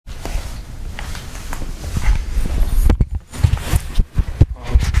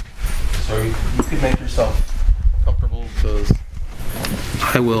make yourself comfortable, because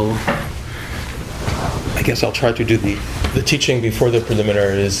I guess I'll try to do the teaching before the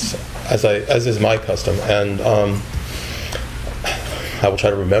preliminaries, as is my custom, and I will try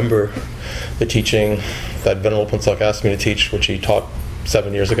to remember the teaching that Venerable Phuntsok asked me to teach, which he taught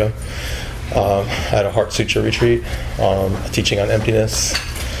 7 years ago at a Heart Sutra retreat, a teaching on emptiness.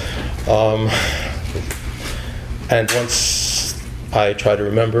 And once I try to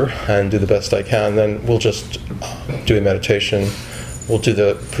remember and do the best I can, then we'll just do a meditation. We'll do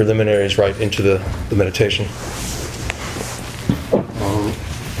the preliminaries right into the meditation.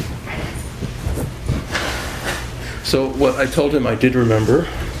 So what I told him I did remember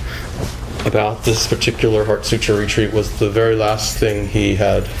about this particular Heart Sutra retreat was the very last thing he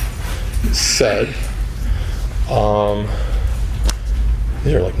had said.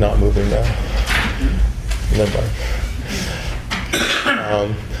 They're like not moving now.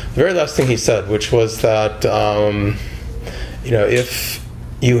 The very last thing he said, which was that if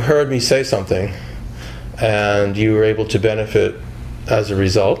you heard me say something and you were able to benefit as a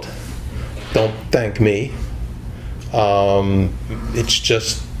result, don't thank me. It's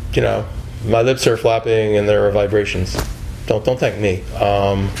just, my lips are flapping and there are vibrations. Don't thank me.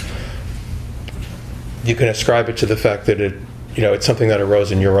 You can ascribe it to the fact that it's something that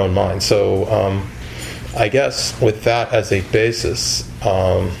arose in your own mind. So I guess with that as a basis,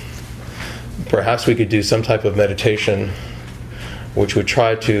 perhaps we could do some type of meditation which would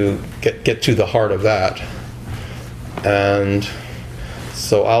try to get to the heart of that. And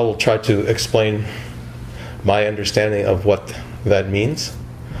so I'll try to explain my understanding of what that means.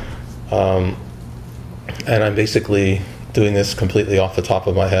 And I'm basically doing this completely off the top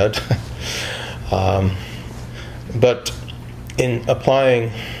of my head. But in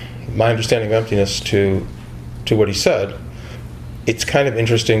applying my understanding of emptiness to what he said, it's kind of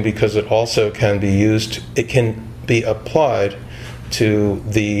interesting because it also can be used, it can be applied to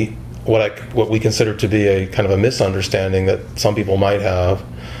what we consider to be a kind of a misunderstanding that some people might have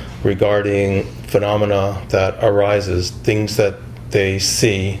regarding phenomena that arises, things that they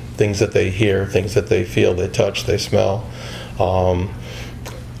see, things that they hear, things that they feel, they touch, they smell,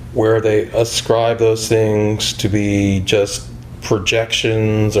 where they ascribe those things to be just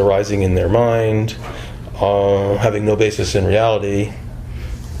projections arising in their mind, having no basis in reality,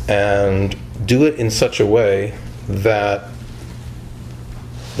 and do it in such a way that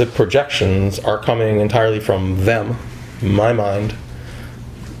the projections are coming entirely from them, my mind.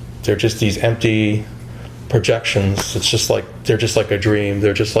 They're just these empty projections. They're just like a dream.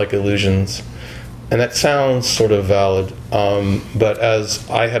 They're just like illusions. And that sounds sort of valid, but as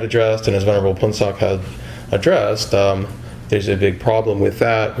I had addressed and as Venerable Phuntsok had addressed, there's a big problem with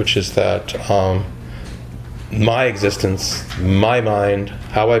that, which is that my existence, my mind,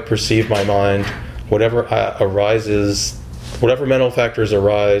 how I perceive my mind, whatever arises, whatever mental factors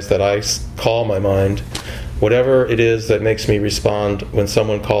arise that I call my mind, whatever it is that makes me respond when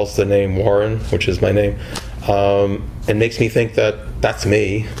someone calls the name Warren, which is my name, and makes me think that that's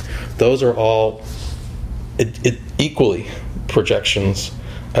me, those are all equally projections.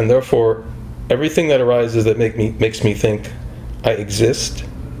 And therefore, everything that arises that makes me think I exist,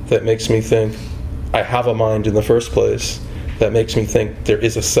 that makes me think I have a mind in the first place, that makes me think there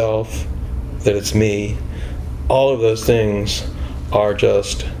is a self, that it's me, all of those things are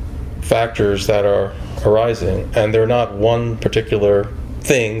just factors that are arising, and they're not one particular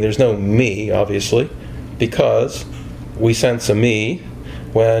thing. There's no me, obviously, because we sense a me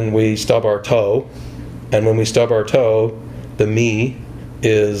when we stub our toe, and when we stub our toe, the me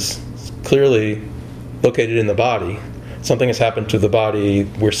is clearly located in the body. Something has happened to the body,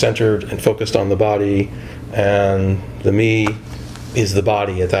 we're centered and focused on the body, and the me is the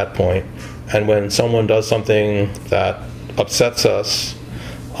body at that point. And when someone does something that upsets us,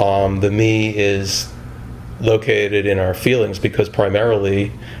 the me is located in our feelings, because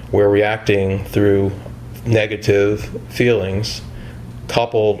primarily we're reacting through negative feelings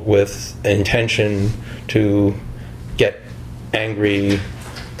coupled with intention to get angry,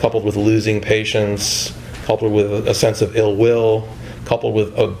 coupled with losing patience, coupled with a sense of ill will, coupled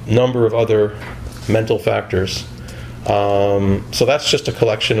with a number of other mental factors. So that's just a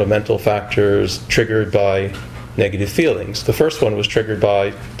collection of mental factors triggered by negative feelings. The first one was triggered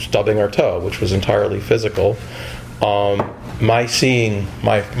by stubbing our toe, which was entirely physical. My seeing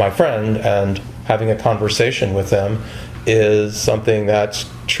my friend and having a conversation with them is something that's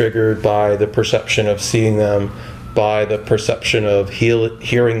triggered by the perception of seeing them, by the perception of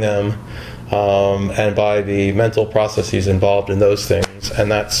hearing them, and by the mental processes involved in those things.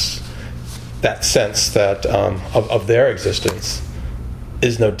 And that's that sense that of their existence.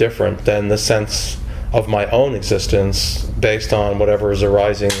 is no different than the sense of my own existence based on whatever is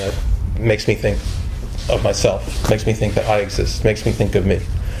arising that makes me think of myself, makes me think that I exist, makes me think of me.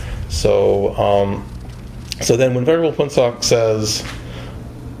 So, so then when Venerable Punsak says,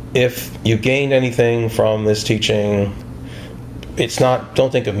 if you gained anything from this teaching, it's not,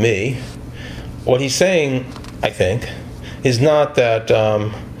 don't think of me. What he's saying, I think, is not that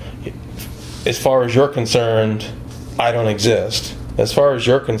as far as you're concerned, I don't exist. As far as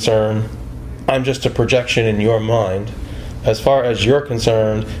you're concerned, I'm just a projection in your mind. As far as you're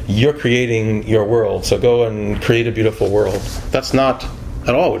concerned, you're creating your world, so go and create a beautiful world. That's not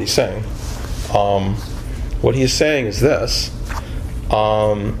at all what he's saying. What he's saying is this.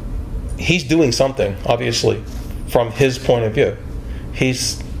 He's doing something, obviously, from his point of view.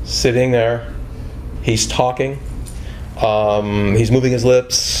 He's sitting there, he's talking, he's moving his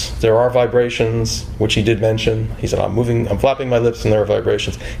lips, there are vibrations, which he did mention. He said, I'm flapping my lips and there are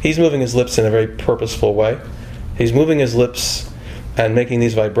vibrations. He's moving his lips in a very purposeful way. He's moving his lips and making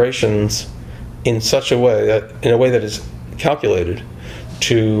these vibrations in such a way that is calculated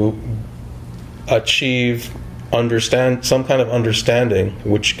to achieve some kind of understanding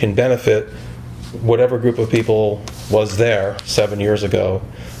which can benefit whatever group of people was there 7 years ago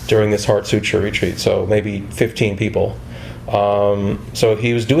during this Heart Sutra retreat. So maybe 15 people. So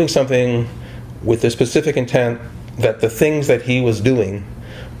he was doing something with the specific intent that the things that he was doing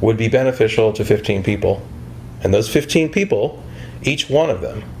would be beneficial to 15 people. And those 15 people, each one of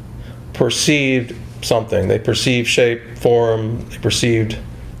them, perceived something. They perceived shape, form, they perceived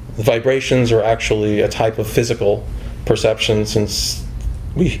the vibrations are actually a type of physical perception, since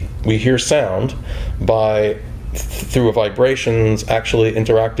we hear sound through vibrations actually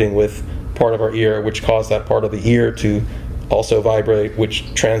interacting with part of our ear, which cause that part of the ear to also vibrate,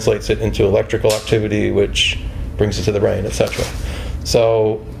 which translates it into electrical activity, which brings it to the brain, etc.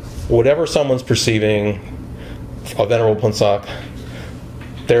 So whatever someone's perceiving of Venerable Punsak,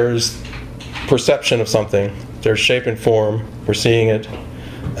 there's perception of something, there's shape and form, we're seeing it,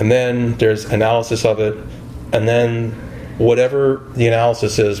 and then there's analysis of it, and then whatever the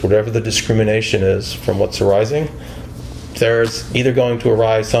analysis is, whatever the discrimination is from what's arising, there's either going to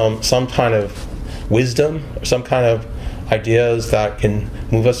arise some kind of wisdom, or some kind of ideas that can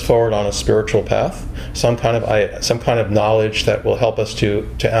move us forward on a spiritual path, some kind of knowledge that will help us to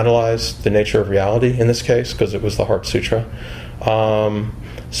analyze the nature of reality in this case, because it was the Heart Sutra.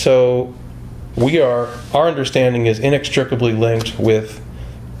 So our understanding is inextricably linked with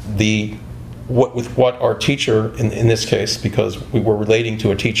what our teacher, in this case, because we were relating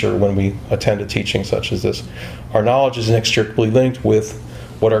to a teacher when we attend a teaching such as this, our knowledge is inextricably linked with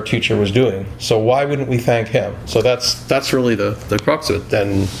what our teacher was doing. So why wouldn't we thank him? So that's really the crux of it.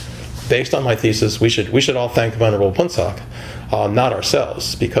 And based on my thesis, we should all thank Venerable Punsak, not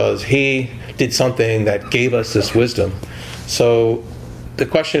ourselves, because he did something that gave us this wisdom. So the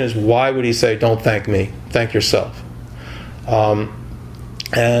question is, why would he say, don't thank me, thank yourself?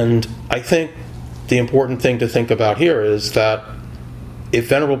 And I think the important thing to think about here is that if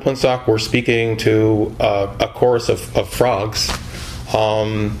Venerable Punsak were speaking to a chorus of frogs,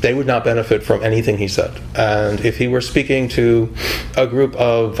 they would not benefit from anything he said. And if he were speaking to a group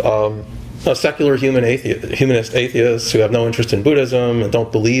of secular humanist atheists who have no interest in Buddhism and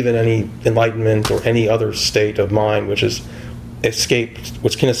don't believe in any enlightenment or any other state of mind which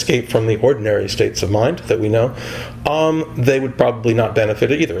can escape from the ordinary states of mind that we know, they would probably not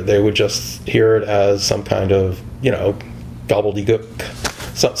benefit either. They would just hear it as some kind of, gobbledygook,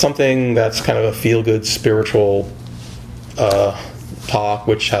 something that's kind of a feel-good spiritual talk,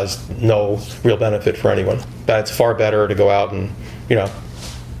 which has no real benefit for anyone. But it's far better to go out and,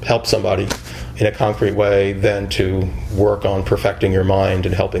 help somebody in a concrete way than to work on perfecting your mind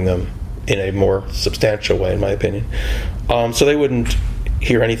and helping them in a more substantial way, in my opinion. So they wouldn't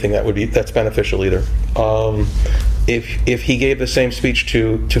hear anything that's beneficial either. If he gave the same speech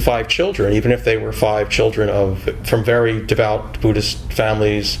to 5 children, even if they were 5 children from very devout Buddhist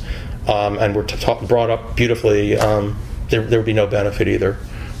families, and were brought up beautifully, there would be no benefit either,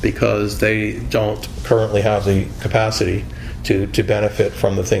 because they don't currently have the capacity to benefit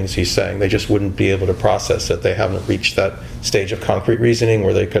from the things he's saying. They just wouldn't be able to process it. They haven't reached that stage of concrete reasoning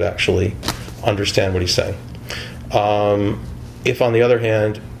where they could actually understand what he's saying. If, on the other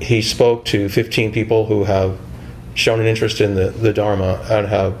hand, he spoke to 15 people who have shown an interest in the Dharma and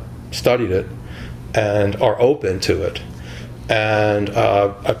have studied it and are open to it and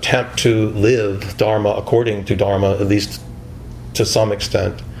attempt to live Dharma according to Dharma, at least to some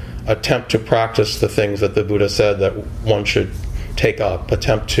extent, attempt to practice the things that the Buddha said that one should take up,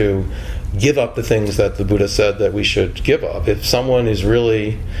 attempt to give up the things that the Buddha said that we should give up. If someone is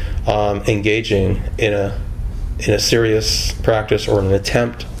really engaging in a serious practice or an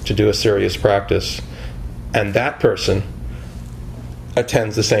attempt to do a serious practice, and that person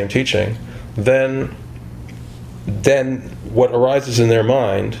attends the same teaching, then what arises in their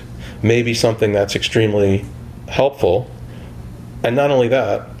mind may be something that's extremely helpful. And not only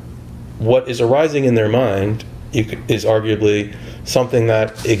that, what is arising in their mind is arguably something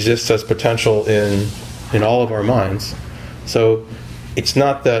that exists as potential in all of our minds. So it's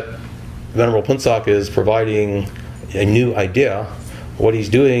not that Venerable Punsak is providing a new idea. What he's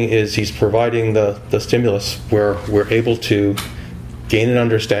doing is he's providing the stimulus where we're able to gain an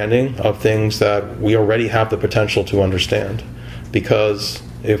understanding of things that we already have the potential to understand. Because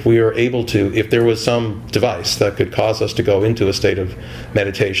if there was some device that could cause us to go into a state of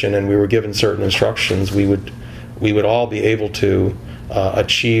meditation and we were given certain instructions, we would all be able to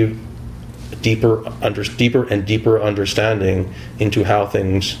achieve deeper and deeper understanding into how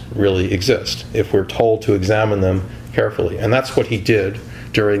things really exist if we're told to examine them carefully. And that's what he did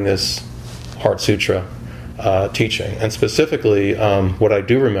during this Heart Sutra teaching. And specifically, what I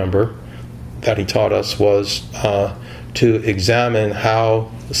do remember that he taught us was to examine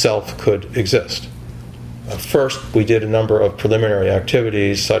how self could exist. First, we did a number of preliminary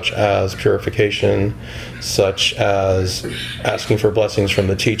activities, such as purification, such as asking for blessings from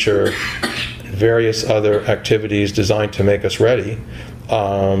the teacher, various other activities designed to make us ready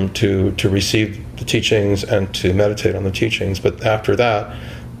to receive the teachings and to meditate on the teachings. But after that,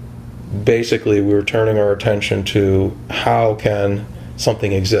 basically, we were turning our attention to how can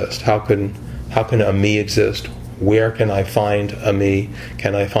something exist? How can a me exist? Where can I find a me?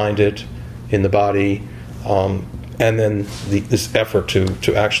 Can I find it in the body? And then this effort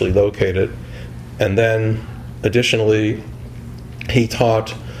to actually locate it. And then, additionally, he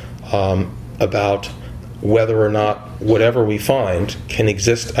taught about whether or not whatever we find can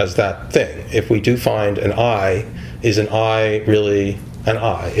exist as that thing. If we do find an eye, is an eye really an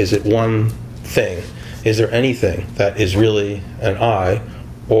eye? Is it one thing? Is there anything that is really an eye?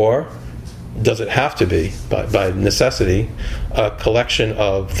 Or does it have to be, by necessity, a collection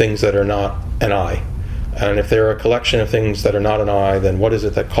of things that are not an eye? And if they're a collection of things that are not an eye, then what is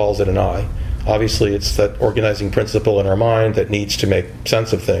it that calls it an eye? Obviously, it's that organizing principle in our mind that needs to make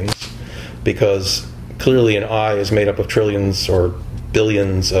sense of things, because clearly an eye is made up of trillions or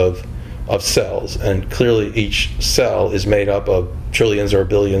billions of cells, and clearly each cell is made up of trillions or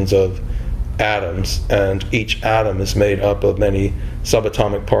billions of atoms, and each atom is made up of many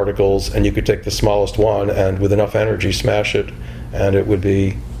subatomic particles, and you could take the smallest one and with enough energy smash it, and it would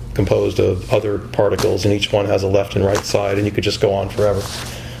be composed of other particles, and each one has a left and right side, and you could just go on forever.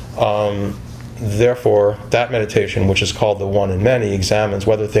 Therefore, that meditation, which is called the One in Many, examines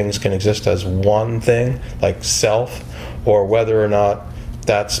whether things can exist as one thing, like self, or whether or not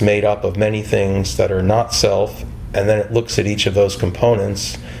that's made up of many things that are not self, and then it looks at each of those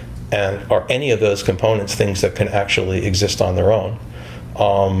components, and are any of those components things that can actually exist on their own.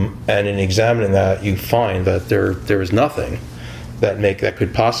 And in examining that, you find that there is nothing that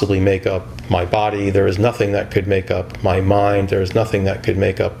could possibly make up my body. There is nothing that could make up my mind. There is nothing that could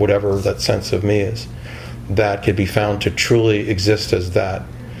make up whatever that sense of me is, that could be found to truly exist as that.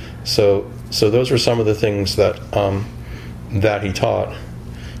 So those were some of the things that that he taught,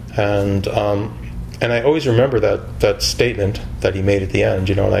 and I always remember that statement that he made at the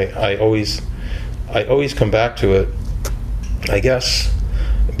end. And I always come back to it, I guess,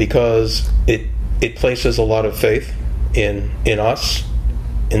 because it places a lot of faith in us,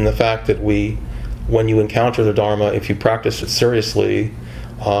 in the fact that when you encounter the Dharma, if you practice it seriously,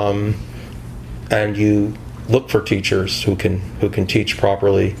 and you look for teachers who can teach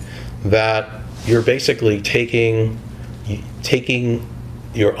properly, that you're basically taking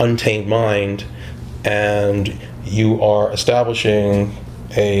your untamed mind, and you are establishing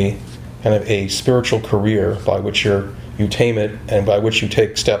a kind of a spiritual career by which you tame it, and by which you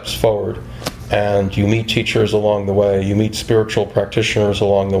take steps forward. And you meet teachers along the way, you meet spiritual practitioners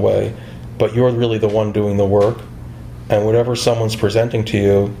along the way, but you're really the one doing the work. And whatever someone's presenting to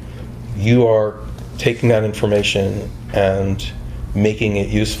you, you are taking that information and making it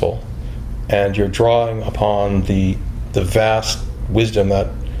useful. And you're drawing upon the vast wisdom, that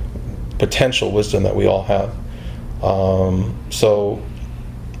potential wisdom that we all have. So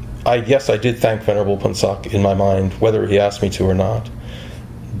I did thank Venerable Punsak in my mind, whether he asked me to or not.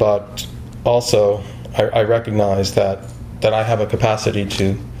 But also, I recognize that I have a capacity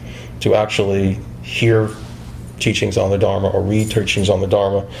to actually hear teachings on the Dharma or read teachings on the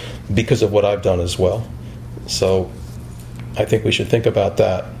Dharma because of what I've done as well. So I think we should think about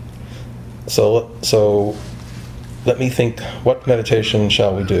that. So let me think, what meditation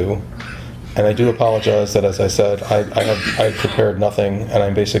shall we do? And I do apologize that, as I said, I prepared nothing,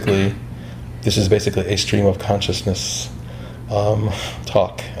 and this is basically a stream of consciousness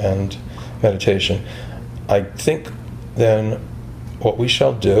talk and meditation. I think then what we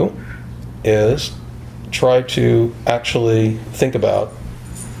shall do is try to actually think about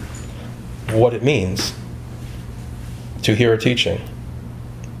what it means to hear a teaching,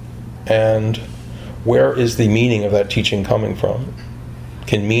 and where is the meaning of that teaching coming from?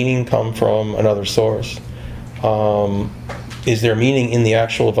 Can meaning come from another source? Is there meaning in the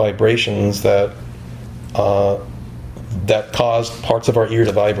actual vibrations that cause parts of our ear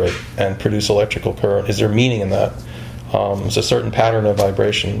to vibrate and produce electrical current? Is there meaning in that? It's a certain pattern of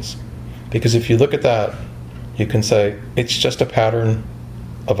vibrations. Because if you look at that, you can say, it's just a pattern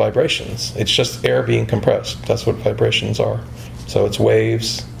of vibrations. It's just air being compressed. That's what vibrations are. So it's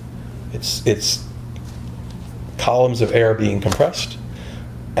waves, it's columns of air being compressed,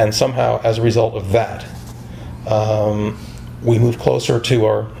 and somehow as a result of that, we move closer to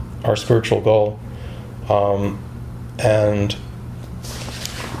our spiritual goal. And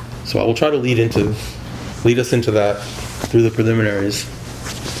so I will try to lead us into that through the preliminaries.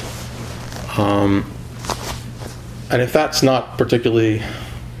 And if that's not particularly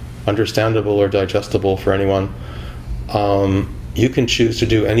understandable or digestible for anyone, you can choose to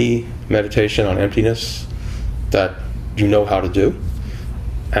do any meditation on emptiness that you know how to do.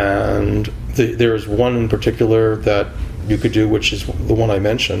 And there's one in particular that you could do, which is the one I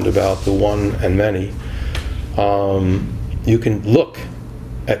mentioned about the one and many. You can look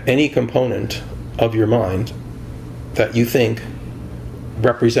at any component of your mind that you think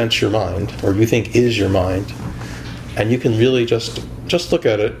represents your mind, or you think is your mind, and you can really just look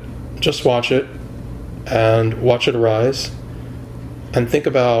at it, just watch it, and watch it arise, and think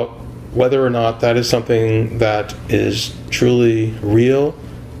about whether or not that is something that is truly real,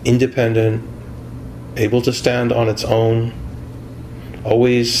 independent, able to stand on its own,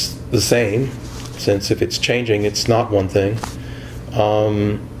 always the same, since if it's changing, it's not one thing,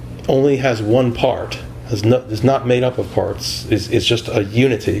 only has one part, is not made up of parts, is just a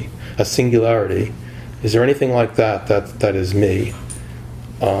unity, a singularity. Is there anything like that is me?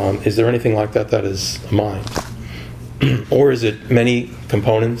 Is there anything like that is mind? Or is it many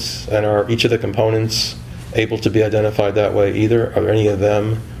components, and are each of the components able to be identified that way either? Are any of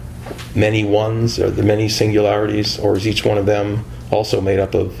them many ones? Are there many singularities? Or is each one of them also made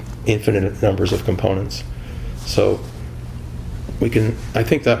up of infinite numbers of components? So I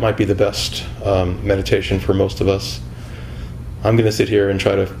think that might be the best meditation for most of us. I'm going to sit here and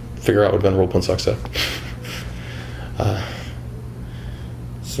try to figure out what Venerable Phuntsok said.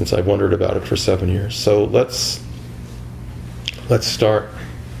 Since I've wondered about it for 7 years. So let's start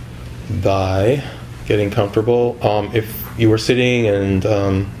by getting comfortable. If you were sitting and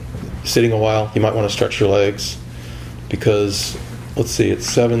sitting a while, you might want to stretch your legs, because let's see, it's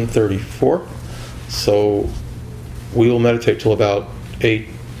 7:34. So we will meditate till about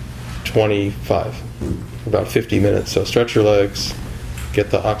 8:25, about 50 minutes. So stretch your legs,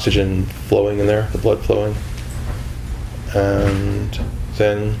 get the oxygen flowing in there, the blood flowing, and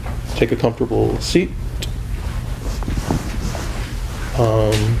then take a comfortable seat.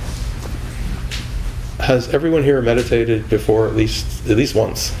 Has everyone here meditated before, at least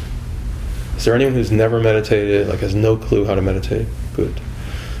once? Is there anyone who's never meditated, like has no clue how to meditate? Good.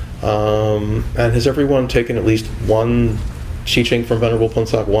 And has everyone taken at least one teaching from Venerable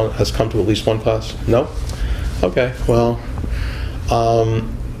Phuntsok? One has come to at least one class? No? Okay, well,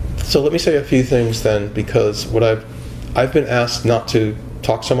 so let me say a few things then, because what I've been asked not to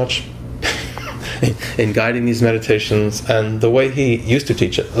talk so much in guiding these meditations, and the way he used to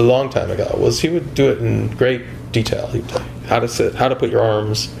teach it a long time ago was he would do it in great detail. He'd tell you how to sit, how to put your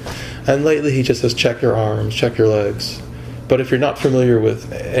arms, and lately he just says check your arms, check your legs. But if you're not familiar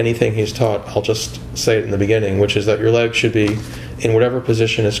with anything he's taught, I'll just say it in the beginning, which is that your legs should be in whatever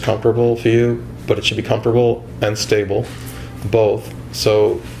position is comfortable for you, but it should be comfortable and stable, both.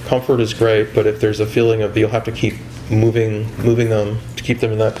 So comfort is great, but if there's a feeling of you'll have to keep moving them to keep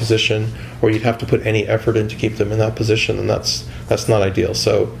them in that position, or you'd have to put any effort in to keep them in that position, then that's not ideal.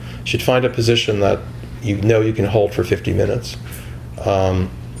 So you should find a position that you know you can hold for 50 minutes, and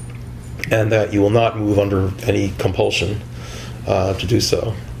that you will not move under any compulsion to do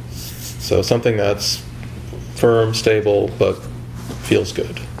so. So something that's firm, stable, but feels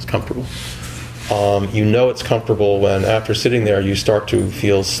good, it's comfortable. You know it's comfortable when, after sitting there, you start to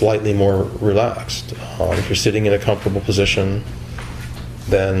feel slightly more relaxed. If you're sitting in a comfortable position,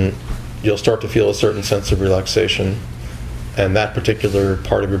 then you'll start to feel a certain sense of relaxation. and that particular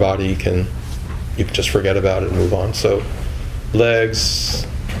part of your body you can just forget about it and move on. So legs,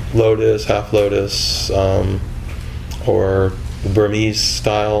 lotus, half lotus, or Burmese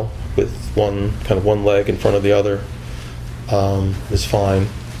style with one leg in front of the other is fine.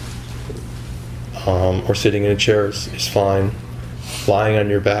 Or sitting in a chair is fine. Lying on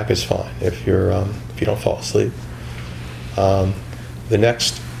your back is fine if you don't fall asleep. The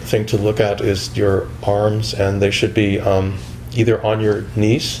next thing to look at is your arms, and they should be either on your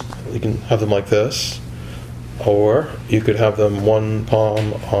knees. You can have them like this, or you could have them one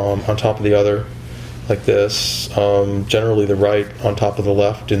palm on top of the other, like this. Generally the right on top of the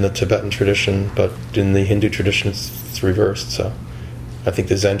left in the Tibetan tradition, but in the Hindu tradition it's reversed. So I think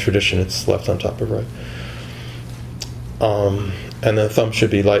the Zen tradition it's left on top of right. And the thumb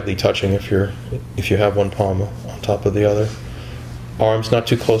should be lightly touching if you have one palm on top of the other. Arms not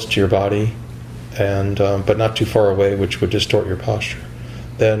too close to your body, and but not too far away, which would distort your posture.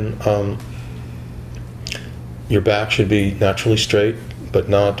 Then your back should be naturally straight, but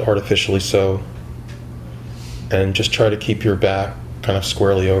not artificially so. And just try to keep your back kind of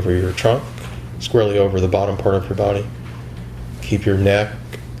squarely over your trunk, squarely over the bottom part of your body. Keep your neck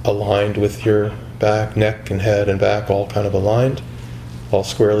aligned with your back, neck and head and back all kind of aligned, all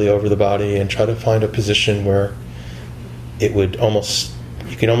squarely over the body, and try to find a position where it would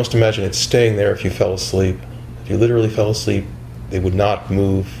you can almost imagine it staying there if you fell asleep. If you literally fell asleep, it would not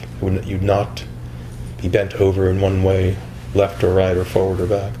move. You'd not be bent over in one way, left or right or forward or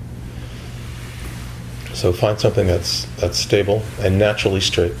back. So find something that's stable and naturally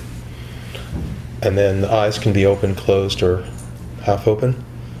straight. And then the eyes can be open, closed, or half open.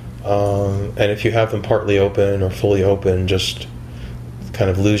 And if you have them partly open or fully open, just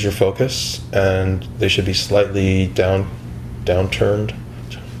kind of lose your focus, and they should be slightly downturned,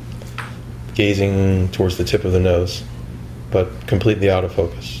 gazing towards the tip of the nose, but completely out of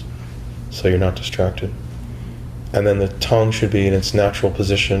focus, so you're not distracted. And then the tongue should be in its natural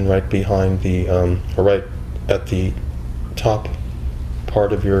position, right behind or right at the top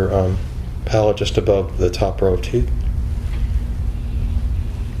part of your palate, just above the top row of teeth.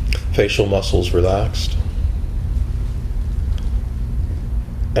 Facial muscles relaxed.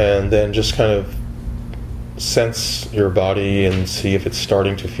 And then just kind of sense your body and see if it's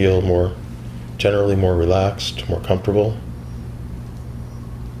starting to feel generally more relaxed, more comfortable.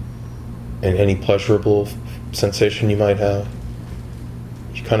 And any pleasurable sensation you might have.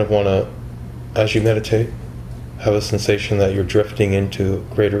 You kind of want to, as you meditate, have a sensation that you're drifting into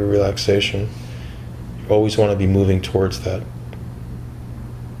greater relaxation. You always want to be moving towards that.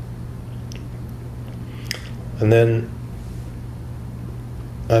 And then,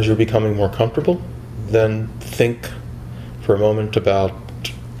 as you're becoming more comfortable, then think for a moment about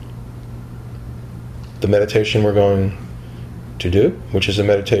the meditation we're going to do, which is a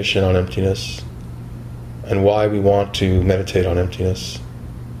meditation on emptiness, and why we want to meditate on emptiness.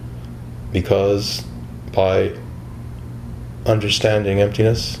 Because by understanding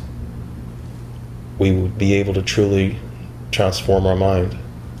emptiness, we would be able to truly transform our mind.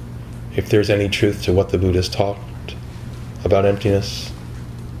 If there's any truth to what the Buddha's taught about emptiness,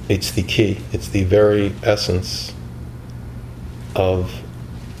 it's the key. It's the very essence of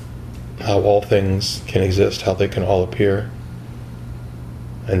how all things can exist, how they can all appear.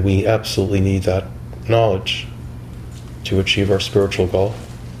 And we absolutely need that knowledge to achieve our spiritual goal,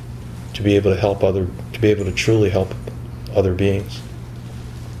 to be able to truly help other beings.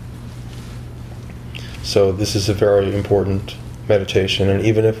 So this is a very important meditation, and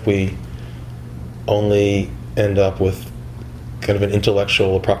even if we only end up with kind of an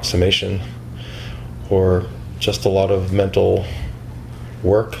intellectual approximation or just a lot of mental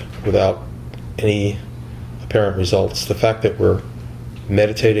work without any apparent results, the fact that we're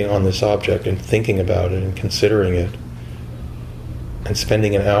meditating on this object and thinking about it and considering it and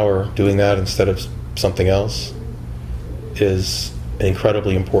spending an hour doing that instead of something else is an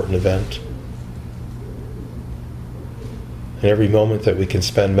incredibly important event. And every moment that we can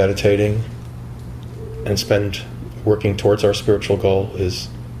spend meditating and spend working towards our spiritual goal is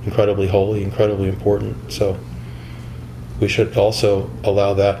incredibly holy, incredibly important. So we should also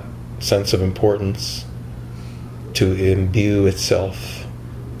allow that sense of importance to imbue itself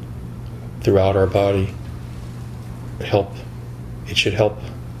throughout our body. It should help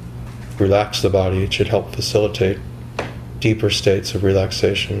relax the body. It should help facilitate deeper states of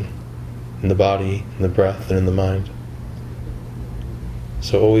relaxation in the body, in the breath, and in the mind.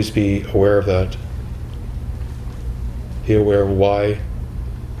 So always be aware of that. Be aware of why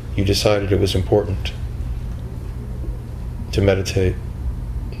you decided it was important to meditate,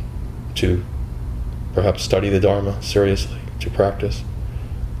 to perhaps study the Dharma seriously. to practice.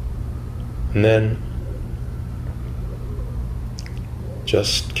 And then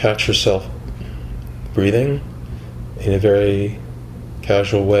just catch yourself breathing in a very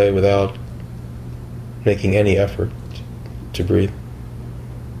casual way without making any effort to breathe.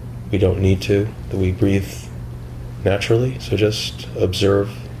 We don't need to. We breathe naturally, so just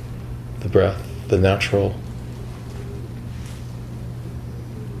observe the breath, the natural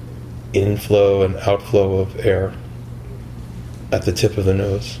inflow and outflow of air at the tip of the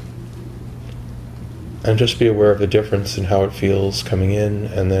nose. And just be aware of the difference in how it feels coming in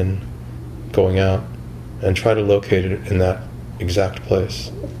and then going out, and try to locate it in that exact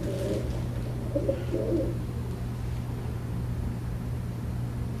place.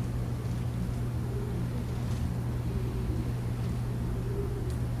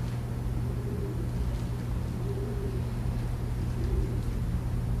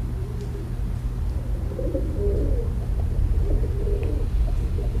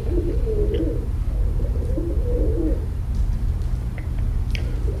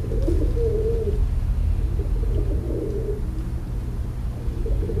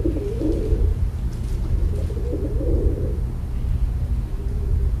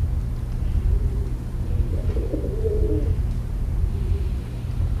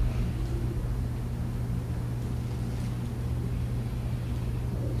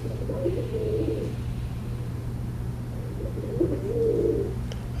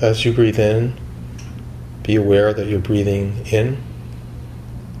 As you breathe in, be aware that you're breathing in.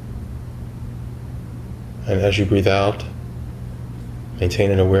 And as you breathe out, maintain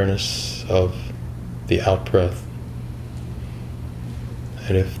an awareness of the out-breath.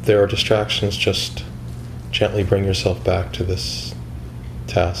 And if there are distractions, just gently bring yourself back to this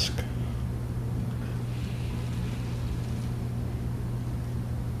task.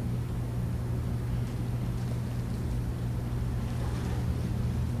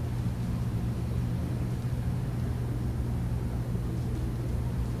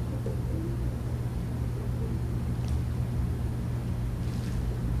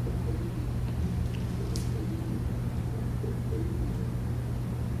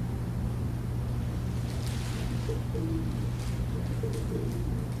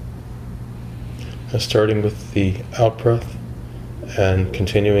 Starting with the out-breath and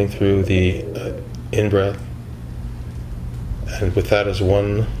continuing through the in-breath. And with that as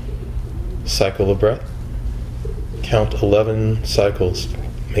one cycle of breath, count 11 cycles,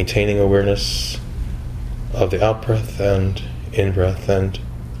 maintaining awareness of the out-breath and in-breath. And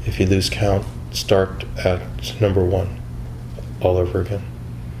if you lose count, start at number 1 all over again.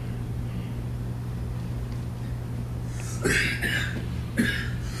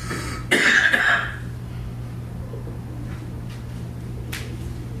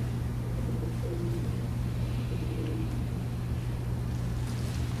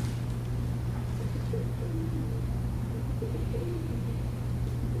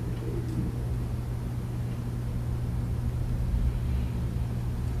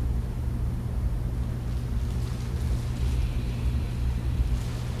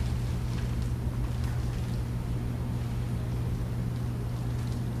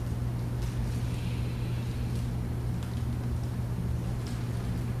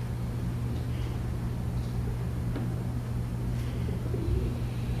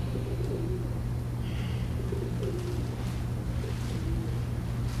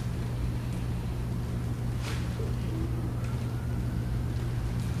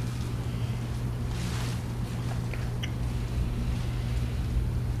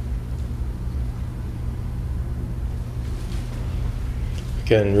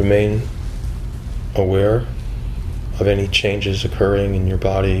 Again, remain aware of any changes occurring in your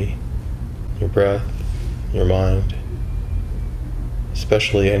body, your breath, your mind,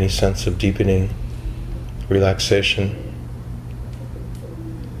 especially any sense of deepening relaxation.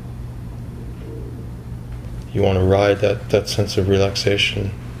 You want to ride that sense of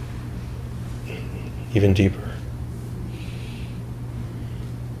relaxation even deeper.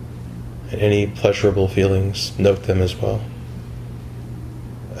 And any pleasurable feelings, note them as well.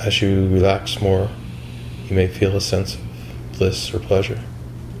 As you relax more, you may feel a sense of bliss or pleasure.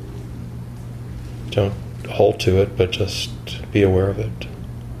 Don't hold to it, but just be aware of it.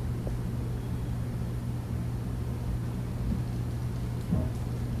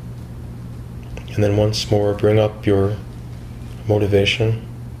 And then once more, bring up your motivation.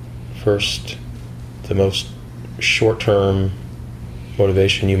 First, the most short-term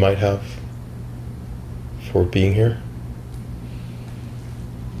motivation you might have for being here.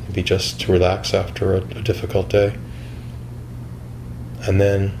 Maybe just to relax after a difficult day. And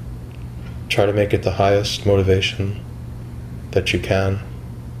then try to make it the highest motivation that you can,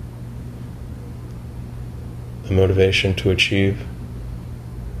 the motivation to achieve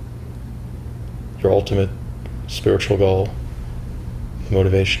your ultimate spiritual goal, the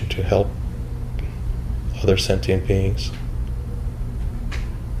motivation to help other sentient beings.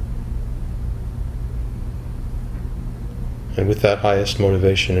 And with that highest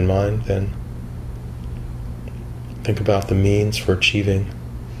motivation in mind, then think about the means for achieving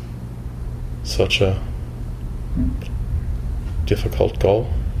such a difficult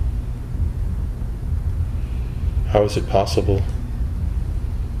goal. How is it possible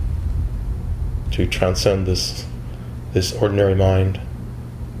to transcend this ordinary mind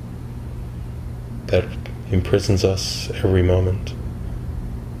that imprisons us every moment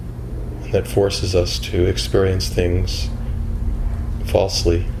and that forces us to experience things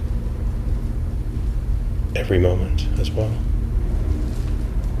falsely every moment as well?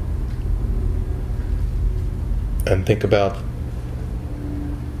 And think about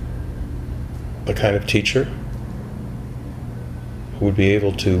the kind of teacher who would be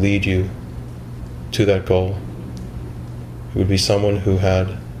able to lead you to that goal. It would be someone who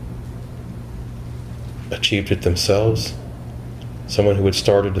had achieved it themselves, someone who had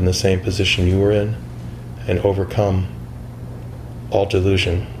started in the same position you were in and overcome all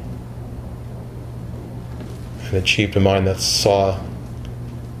delusion and achieved a mind that saw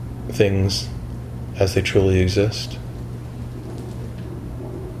things as they truly exist,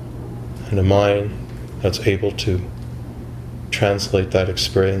 and a mind that's able to translate that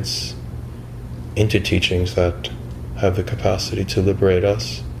experience into teachings that have the capacity to liberate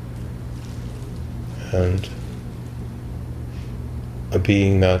us, and a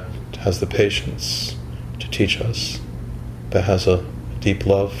being that has the patience to teach us, that has a deep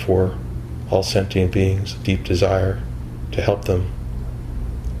love for all sentient beings, a deep desire to help them,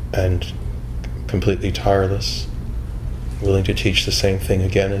 and completely tireless, willing to teach the same thing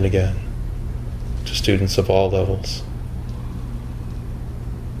again and again to students of all levels.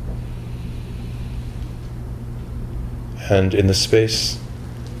 And in the space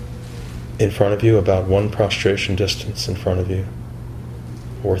in front of you, about one prostration distance in front of you,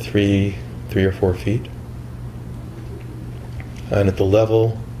 or three or 4 feet, and at the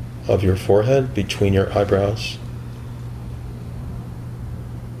level of your forehead, between your eyebrows,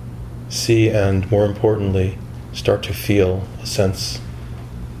 see, and more importantly, start to feel a sense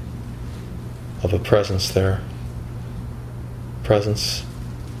of a presence there. Presence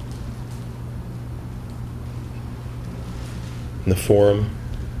in a form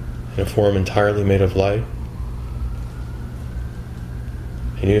entirely made of light.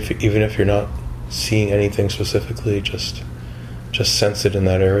 And even if you're not seeing anything specifically, just sense it in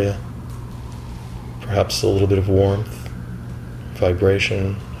that area. Perhaps a little bit of warmth,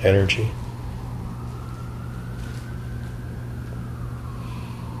 vibration, energy.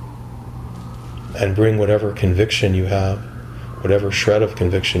 And bring whatever conviction you have, whatever shred of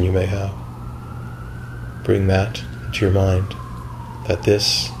conviction you may have, bring that into your mind, that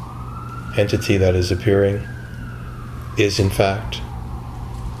this entity that is appearing is in fact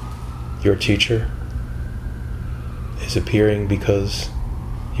your teacher, is appearing because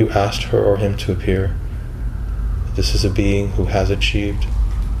you asked her or him to appear. This is a being who has achieved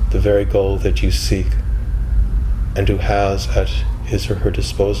the very goal that you seek, and who has at his or her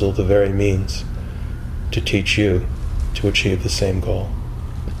disposal the very means to teach you to achieve the same goal.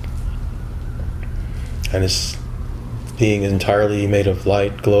 And this being entirely made of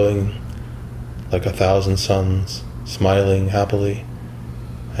light, glowing like 1,000 suns, smiling happily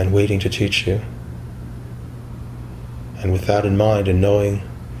and waiting to teach you. And with that in mind, and knowing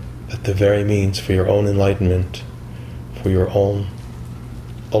that the very means for your own enlightenment, for your own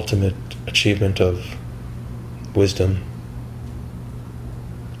ultimate achievement of wisdom,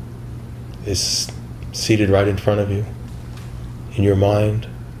 is seated right in front of you, in your mind,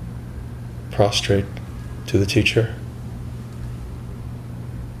 prostrate to the teacher.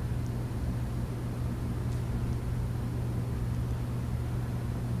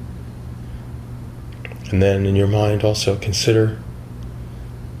 And then in your mind also consider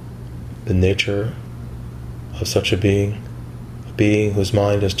the nature of such a being whose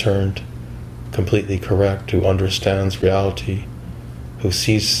mind has turned completely correct, who understands reality, who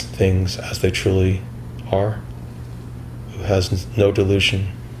sees things as they truly are, who has no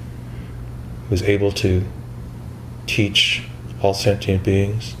delusion, who is able to teach all sentient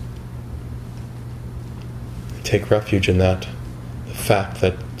beings. Take refuge in that, the fact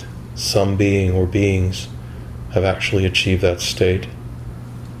that some being or beings have actually achieved that state.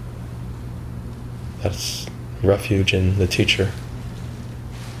 That's refuge in the teacher.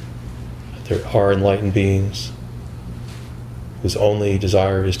 There are enlightened beings whose only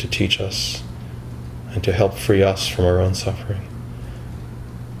desire is to teach us and to help free us from our own suffering,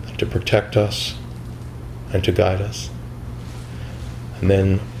 and to protect us and to guide us. And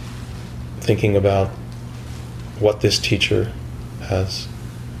then thinking about what this teacher has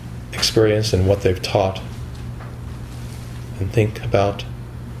experienced and what they've taught, and think about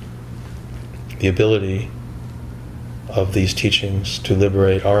the ability of these teachings to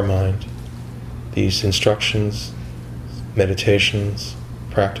liberate our mind, these instructions, meditations,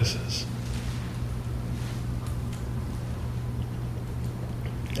 practices.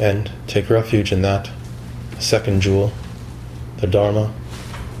 And take refuge in that second jewel, the Dharma,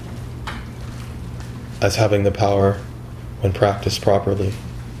 as having the power, when practiced properly,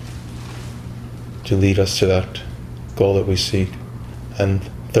 to lead us to that goal that we seek. And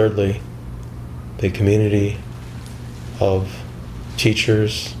thirdly, the community of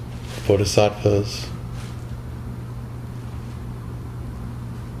teachers, bodhisattvas,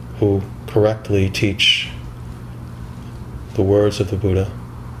 who correctly teach the words of the Buddha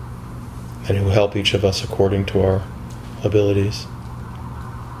and who help each of us according to our abilities.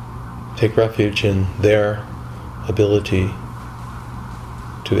 Take refuge in their ability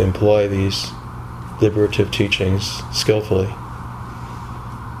to employ these liberative teachings skillfully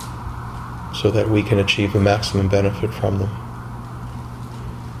so that we can achieve the maximum benefit from them.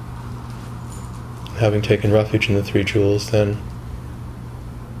 Having taken refuge in the three jewels, then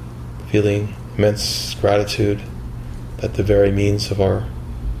feeling immense gratitude that the very means of our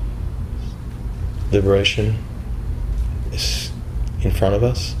liberation is in front of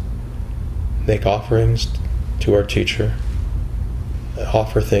us, make offerings to our teacher,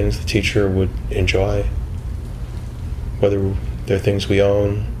 offer things the teacher would enjoy, whether they're things we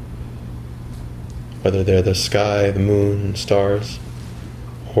own, whether they're the sky, the moon, stars,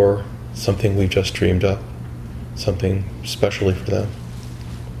 or something we've just dreamed up, something specially for them.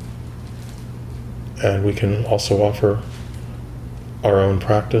 And we can also offer our own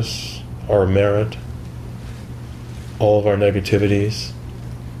practice, our merit, all of our negativities,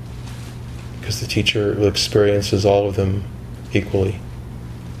 because the teacher experiences all of them equally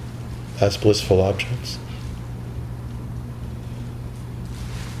as blissful objects.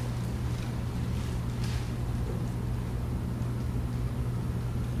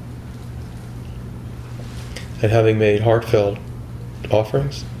 And having made heartfelt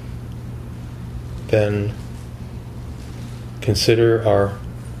offerings, then consider our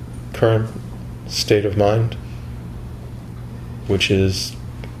current state of mind, which is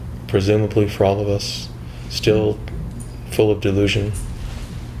presumably for all of us still full of delusion,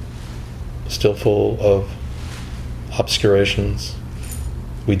 still full of obscurations.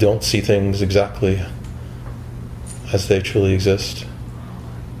 We don't see things exactly as they truly exist.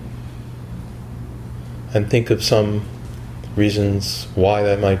 And think of some reasons why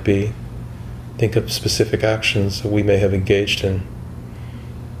that might be. Think of specific actions that we may have engaged in,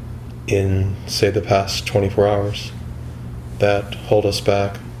 say, the past 24 hours that hold us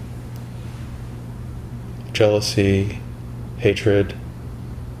back. Jealousy, hatred,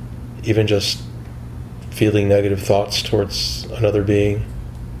 even just feeling negative thoughts towards another being.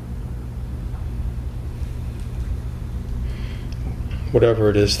 Whatever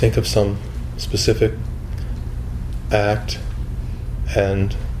it is, think of some specific act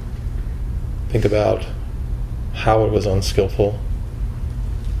and think about how it was unskillful.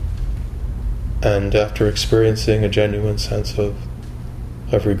 And after experiencing a genuine sense of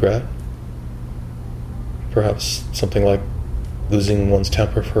regret, perhaps something like losing one's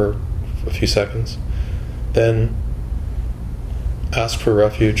temper for a few seconds, then ask for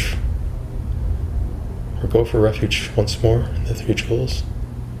refuge, or go for refuge once more in the three jewels,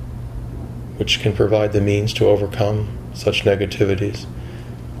 which can provide the means to overcome such negativities,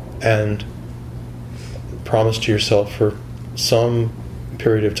 and promise to yourself for some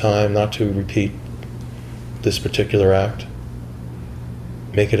period of time not to repeat this particular act.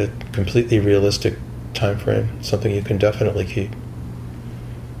 Make it a completely realistic time frame, something you can definitely keep.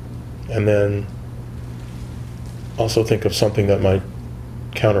 And then also think of something that might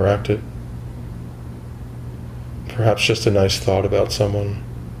counteract it. Perhaps just a nice thought about someone,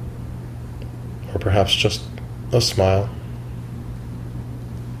 or perhaps just a smile.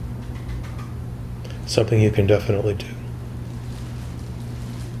 Something you can definitely do.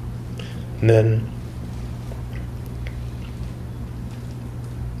 And then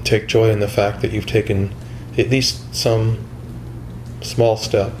take joy in the fact that you've taken at least some small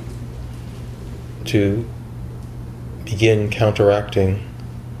step to begin counteracting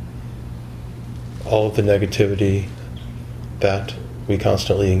all of the negativity that we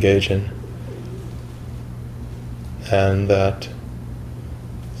constantly engage in. and that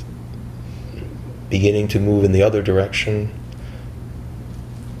beginning to move in the other direction,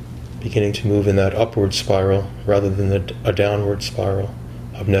 beginning to move in that upward spiral rather than a downward spiral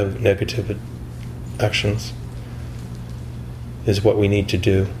of negative actions, is what we need to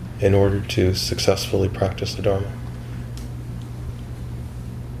do in order to successfully practice the Dharma.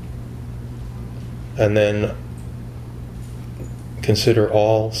 And then consider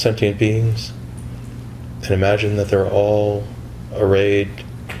all sentient beings and imagine that they're all arrayed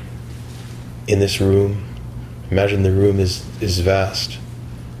in this room. Imagine the room is vast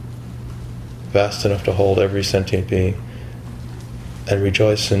enough to hold every sentient being, and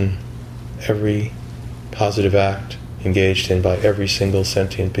rejoice in every positive act engaged in by every single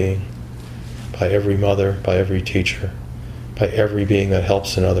sentient being, by every mother, by every teacher, by every being that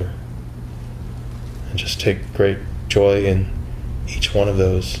helps another. And just take great joy in each one of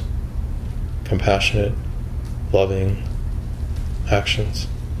those compassionate, loving actions,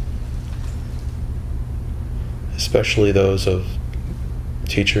 especially those of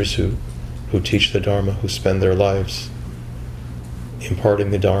teachers who teach the Dharma, who spend their lives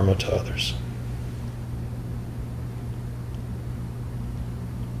imparting the Dharma to others.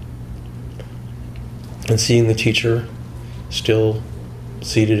 And seeing the teacher still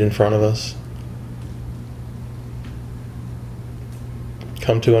seated in front of us,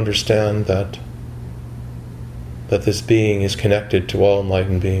 come to understand that this being is connected to all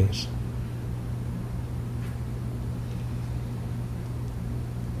enlightened beings.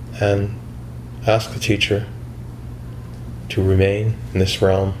 And ask the teacher to remain in this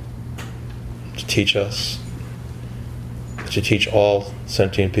realm, to teach us, to teach all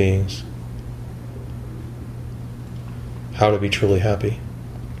sentient beings how to be truly happy,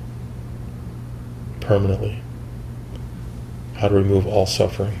 permanently, how to remove all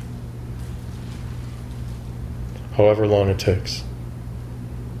suffering, however long it takes.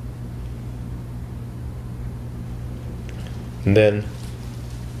 And then,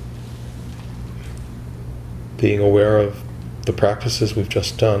 being aware of the practices we've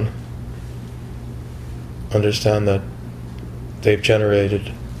just done, understand that they've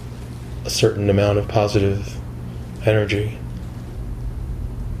generated a certain amount of positive energy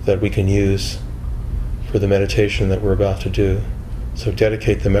that we can use for the meditation that we're about to do. So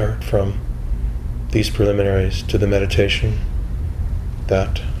dedicate the merit from these preliminaries to the meditation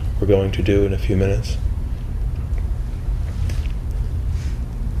that we're going to do in a few minutes.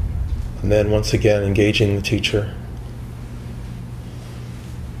 And then once again, engaging the teacher.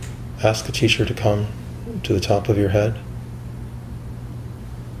 Ask the teacher to come to the top of your head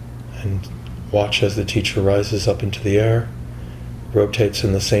and watch as the teacher rises up into the air, rotates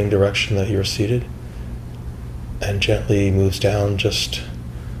in the same direction that you're seated, and gently moves down just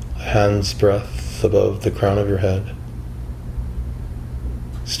a hand's breadth above the crown of your head,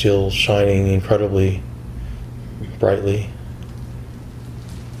 still shining incredibly brightly.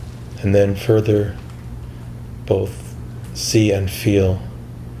 And then further, both see and feel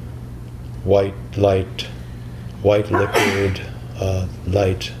white light, white liquid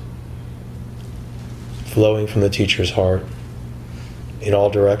light flowing from the teacher's heart in all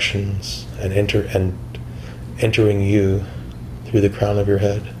directions and entering you through the crown of your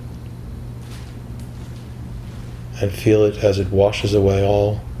head. And feel it as it washes away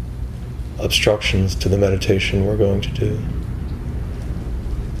all obstructions to the meditation we're going to do.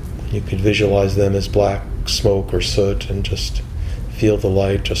 You could visualize them as black smoke or soot and just feel the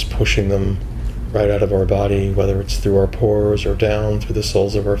light just pushing them right out of our body, whether it's through our pores or down through the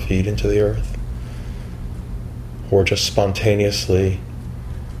soles of our feet into the earth, or just spontaneously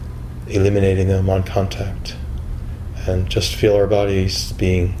eliminating them on contact, and just feel our bodies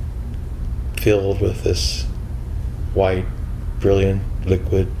being filled with this white, brilliant,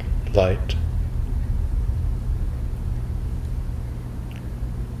 liquid light.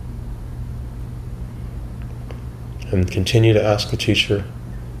 And continue to ask the teacher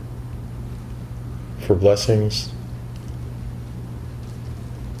for blessings.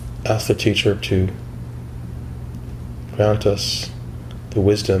 Ask the teacher to grant us the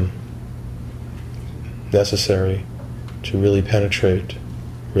wisdom necessary to really penetrate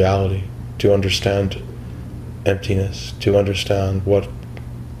reality, to understand emptiness, to understand what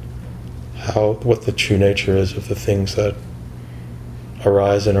the true nature is of the things that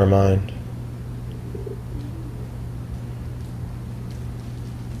arise in our mind.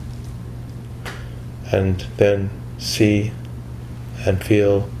 And then see and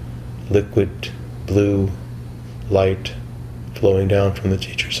feel liquid blue light flowing down from the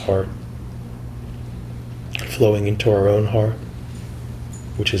teacher's heart, flowing into our own heart,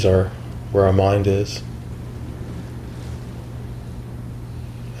 which is where our mind is,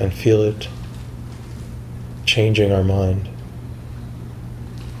 and feel it changing our mind.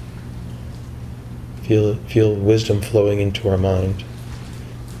 Feel wisdom flowing into our mind.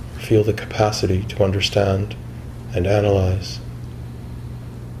 Feel the capacity to understand and analyze.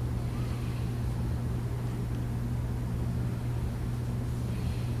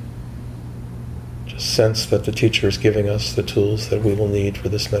 Just sense that the teacher is giving us the tools that we will need for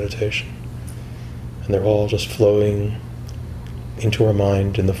this meditation. And they're all just flowing into our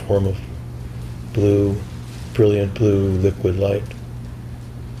mind in the form of blue, brilliant blue liquid light.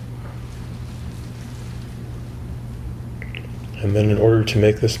 And then in order to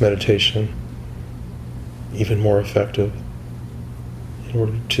make this meditation even more effective, in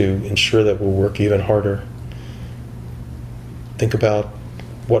order to ensure that we'll work even harder, think about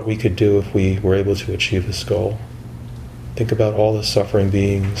what we could do if we were able to achieve this goal. Think about all the suffering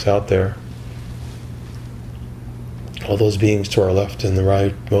beings out there. All those beings to our left and the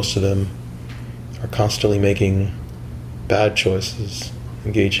right, most of them are constantly making bad choices,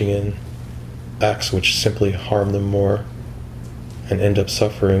 engaging in acts which simply harm them more and end up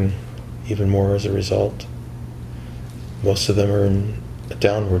suffering even more as a result. Most of them are in a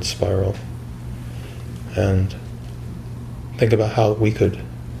downward spiral. And think about how we could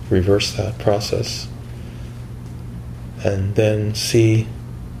reverse that process and then see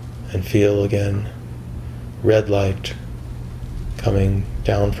and feel again red light coming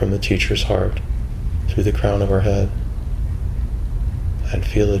down from the teacher's heart through the crown of our head, and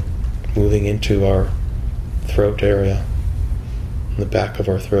feel it moving into our throat area, in the back of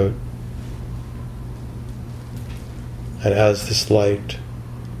our throat. And as this light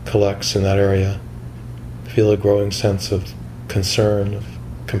collects in that area, feel a growing sense of concern, of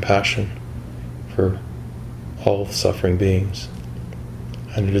compassion for all suffering beings,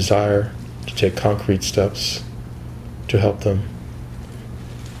 and a desire to take concrete steps to help them,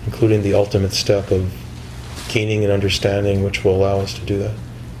 including the ultimate step of gaining an understanding which will allow us to do that.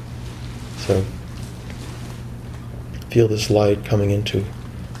 So feel this light coming into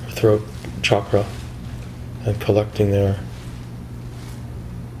our throat chakra and collecting there.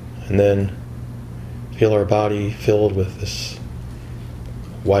 And then feel our body filled with this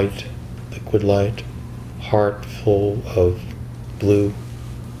white liquid light, heart full of blue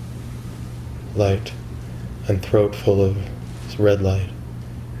light, and throat full of this red light.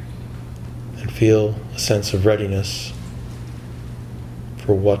 And feel a sense of readiness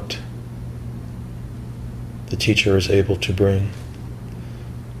for what the teacher is able to bring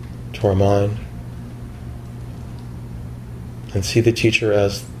to our mind. And see the teacher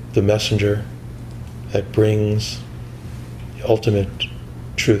as the messenger that brings the ultimate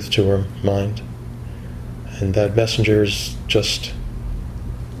truth to our mind. And that messenger is just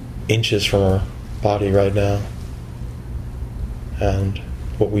inches from our body right now. And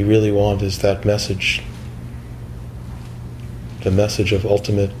what we really want is that message, the message of the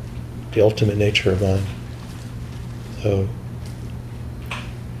ultimate nature of mind. So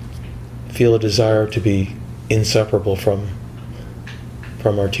feel a desire to be inseparable from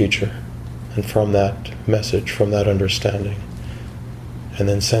our teacher and from that message, from that understanding. And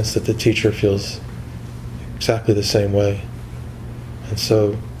then sense that the teacher feels exactly the same way. And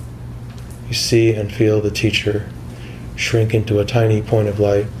so you see and feel the teacher shrink into a tiny point of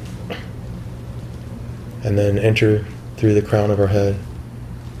light and then enter through the crown of our head,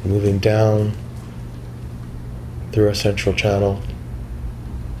 moving down through our central channel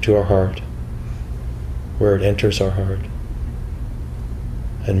to our heart, where it enters our heart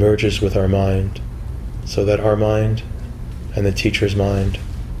and merges with our mind, so that our mind and the teacher's mind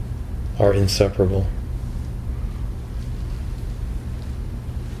are inseparable.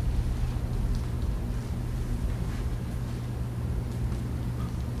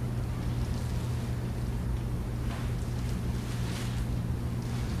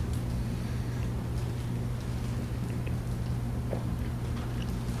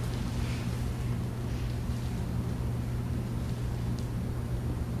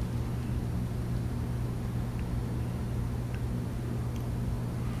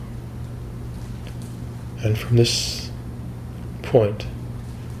 And from this point,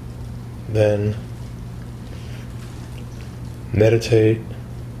 then meditate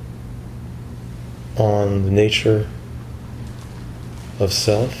on the nature of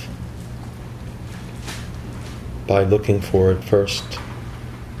self by looking for it first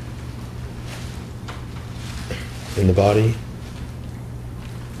in the body,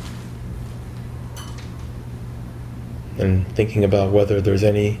 and thinking about whether there's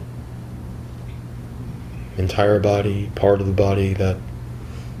any entire body, part of the body that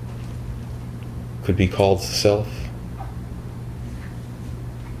could be called the self.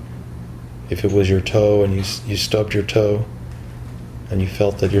 If it was your toe and you stubbed your toe and you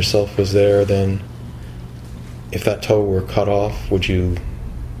felt that yourself was there, then if that toe were cut off, would you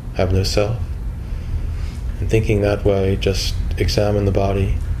have no self? And thinking that way, just examine the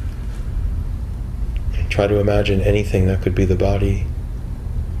body. Try to imagine anything that could be the body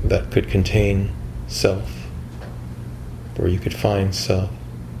that could contain self, where you could find self.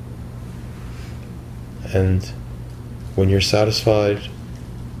 And when you're satisfied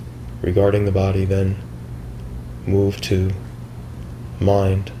regarding the body, then move to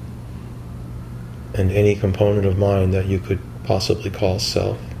mind and any component of mind that you could possibly call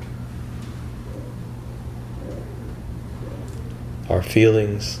self. Our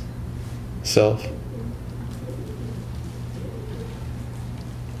feelings, self.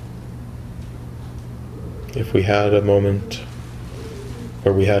 If we had a moment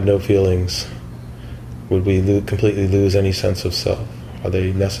where we had no feelings, would we completely lose any sense of self? Are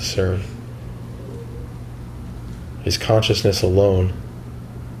they necessary? Is consciousness alone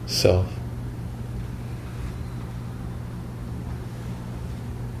self?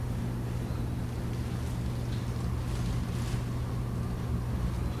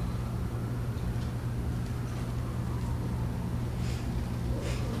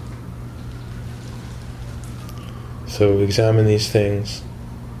 So examine these things,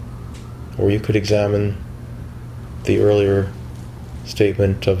 or you could examine the earlier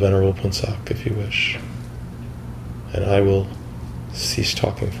statement of Venerable Punsak if you wish. And I will cease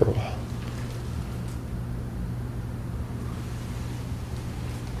talking for a while.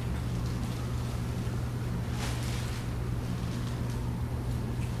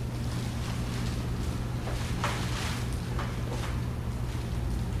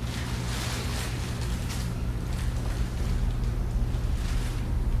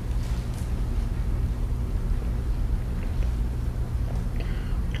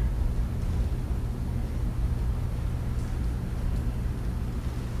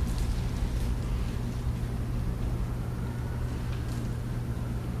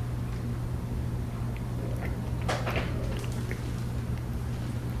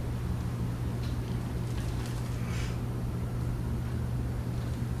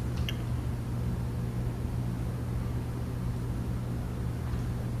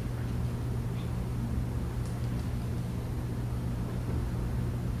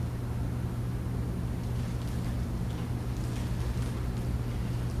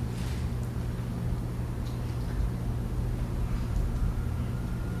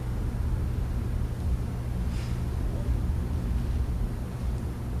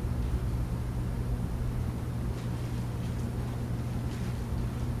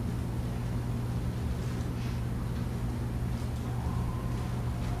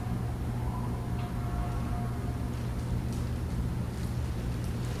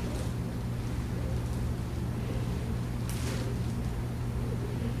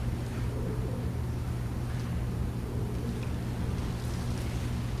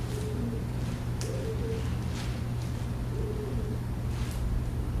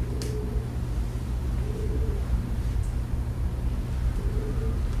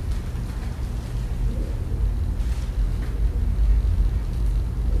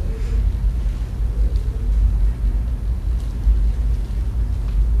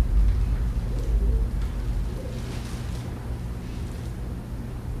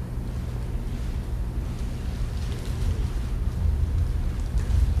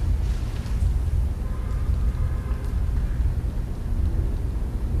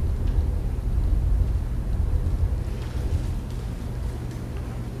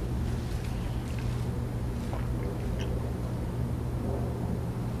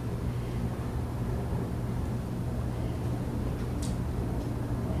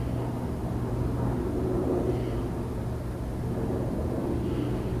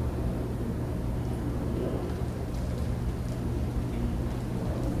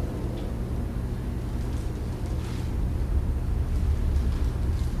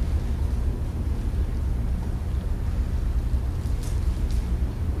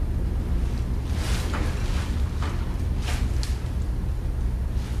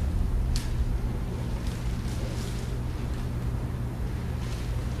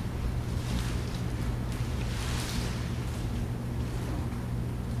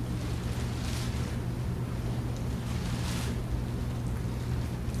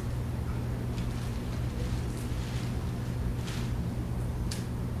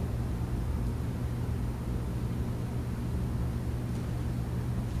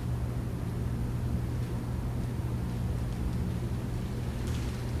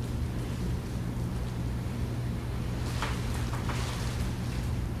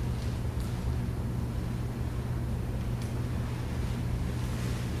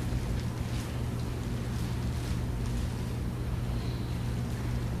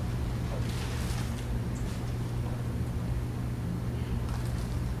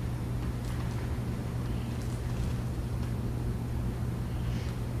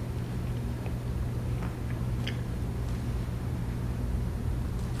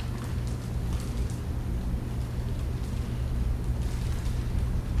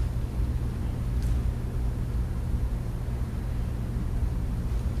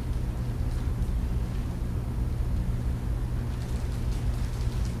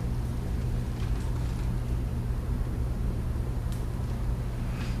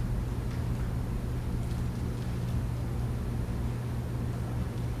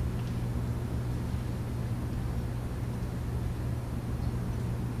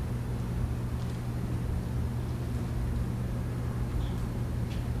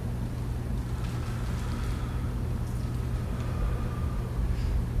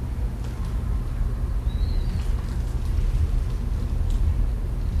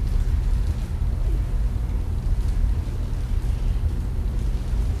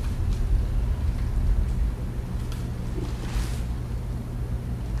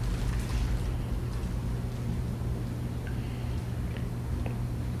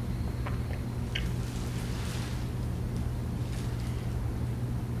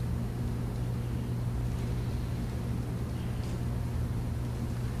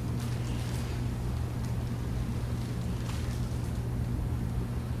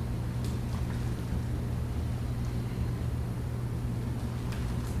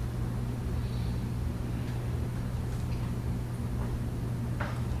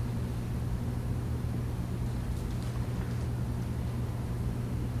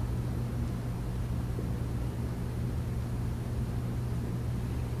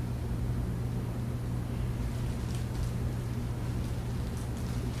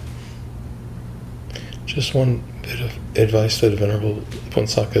 Just one bit of advice that Venerable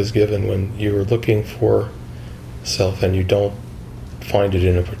Punsaka has given: when you're looking for self and you don't find it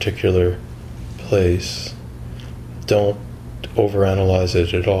in a particular place, don't overanalyze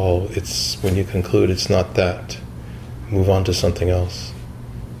it at all. It's when you conclude it's not that, move on to something else.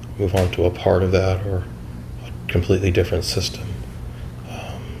 Move on to a part of that or a completely different system.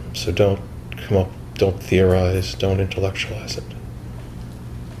 So don't theorize, don't intellectualize it.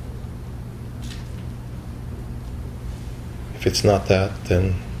 If it's not that,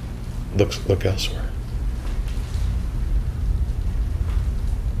 then look elsewhere.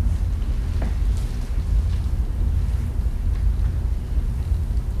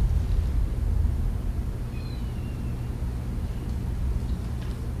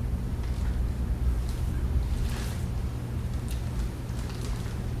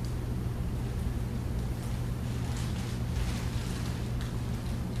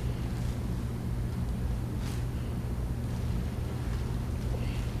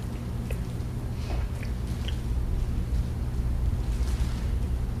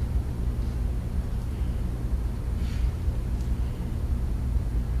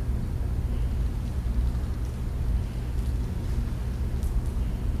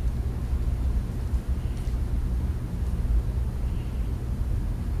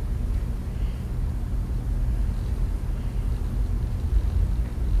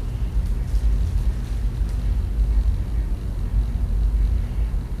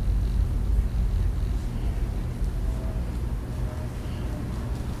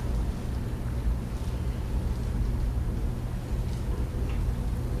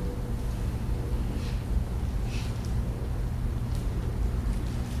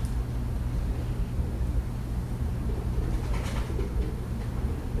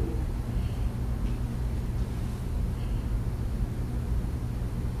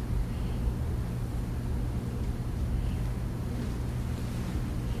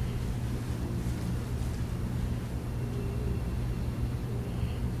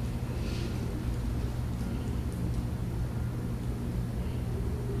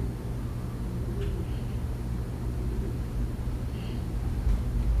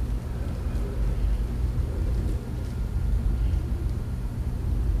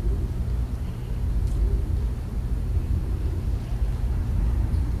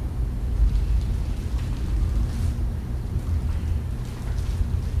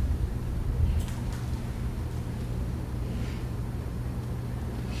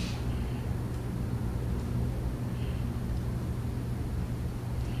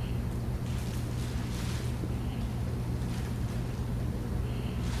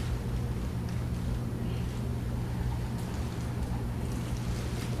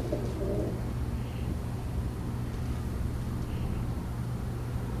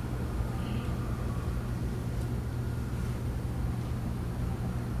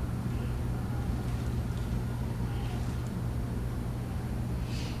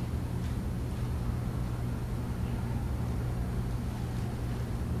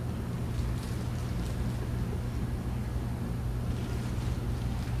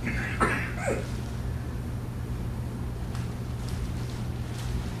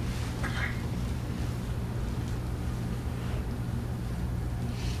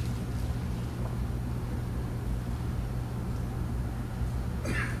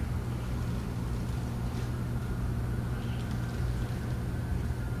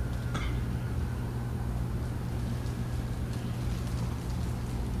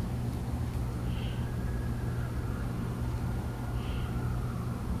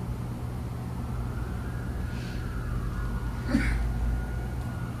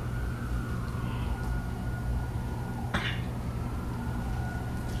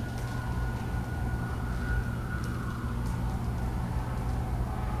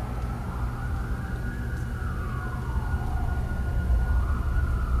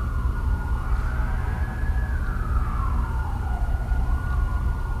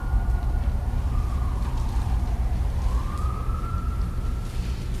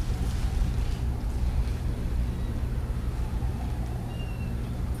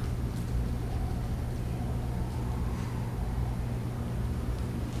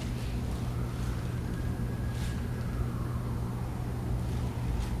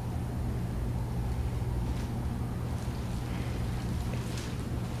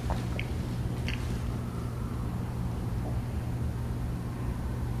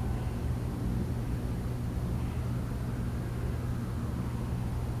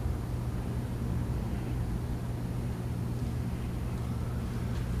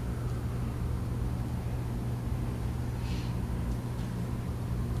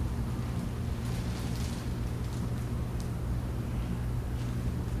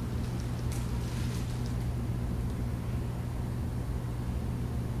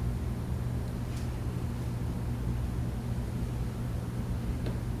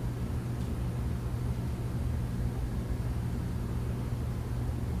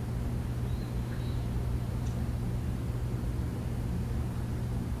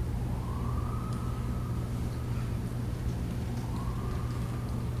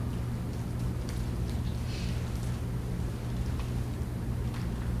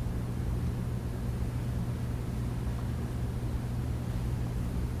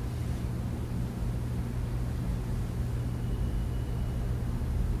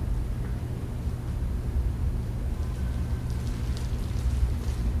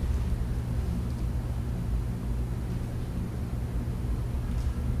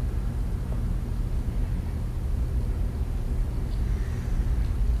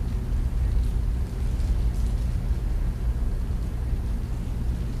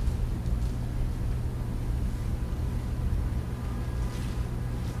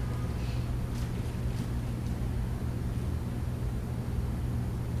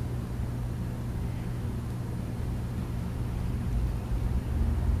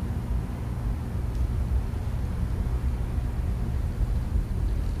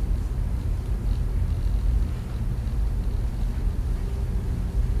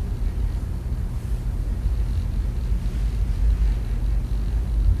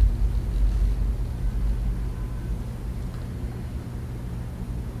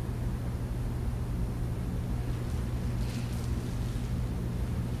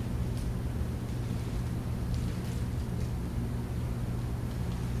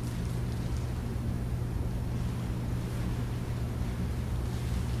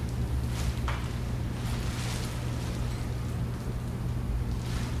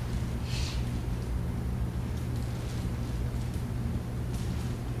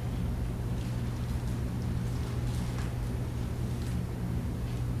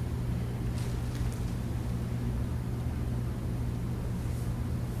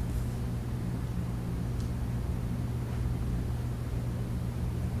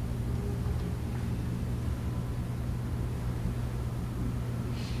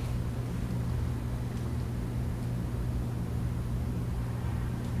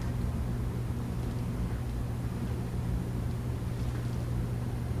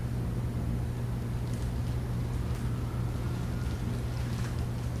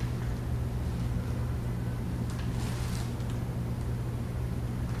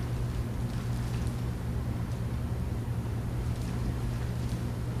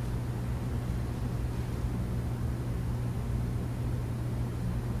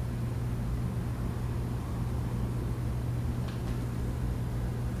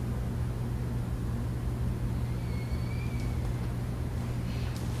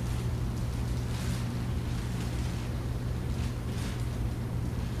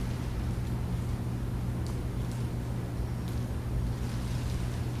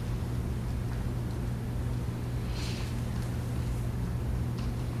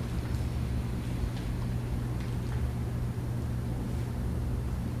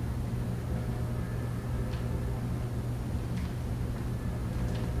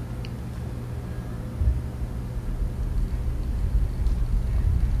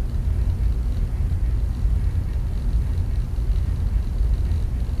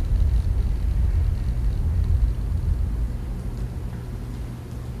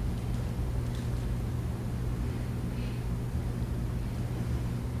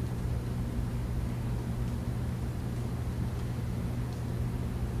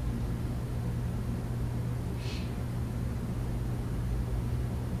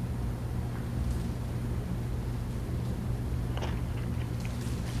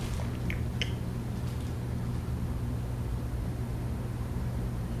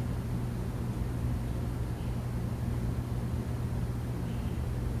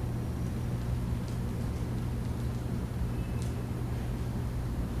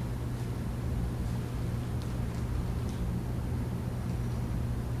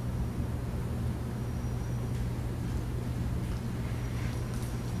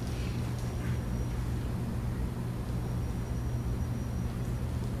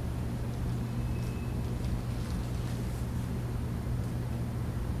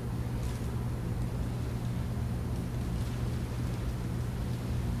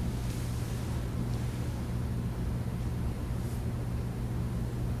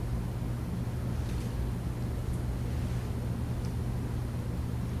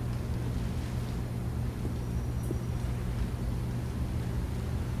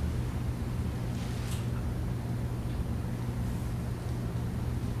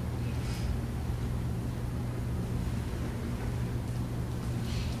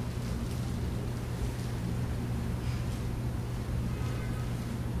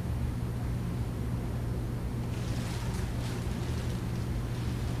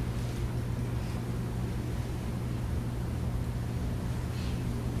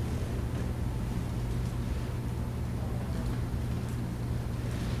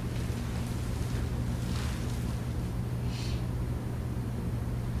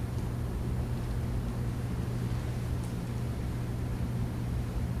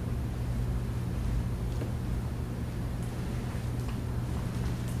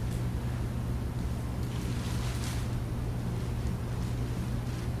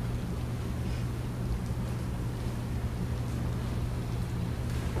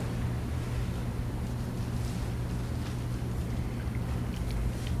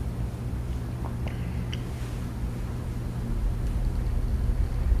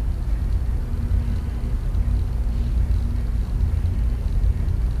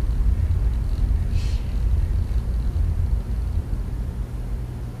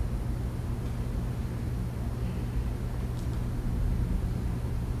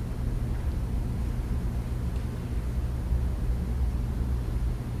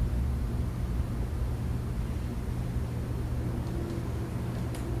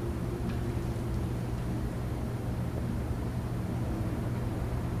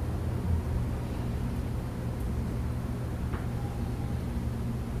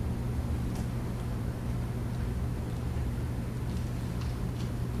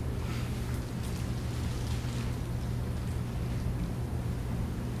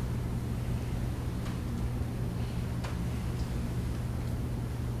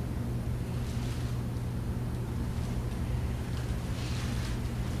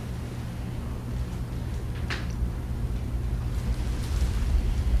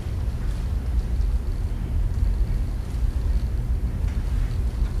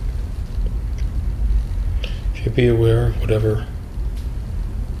 If you be aware of whatever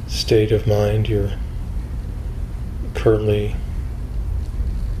state of mind you're currently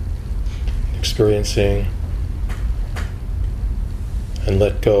experiencing, and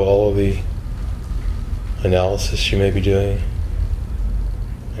let go all of the analysis you may be doing,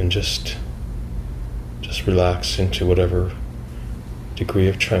 and just relax into whatever degree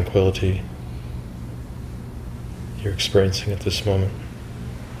of tranquility you're experiencing at this moment.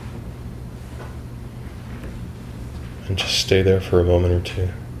 And just stay there for a moment or two.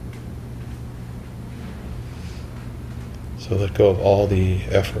 So let go of all the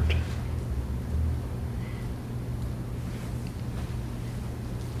effort.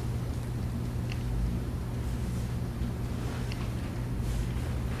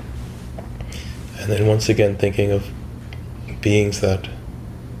 And then once again thinking of beings that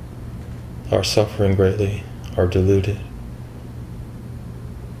are suffering greatly, are deluded,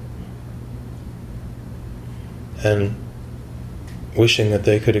 and wishing that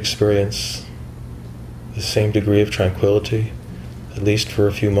they could experience the same degree of tranquility, at least for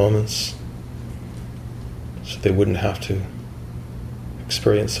a few moments, so they wouldn't have to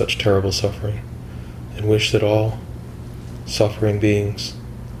experience such terrible suffering, and wish that all suffering beings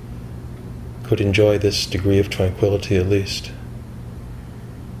could enjoy this degree of tranquility at least.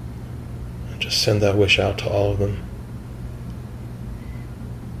 And just send that wish out to all of them,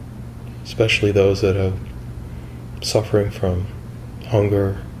 especially those that are suffering from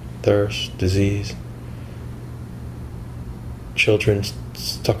hunger, thirst, disease, children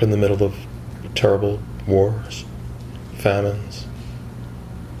stuck in the middle of terrible wars, famines.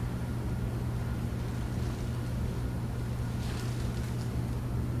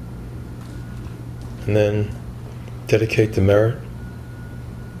 And then dedicate the merit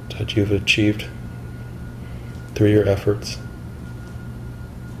that you've achieved through your efforts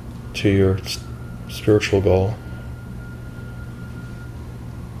to your spiritual goal,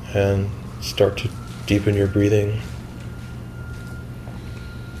 and start to deepen your breathing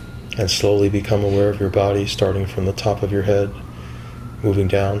and slowly become aware of your body, starting from the top of your head, moving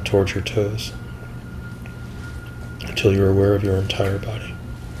down towards your toes until you're aware of your entire body.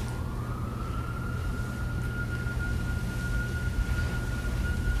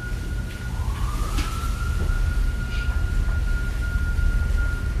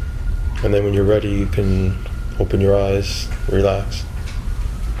 And then when you're ready, you can open your eyes, relax,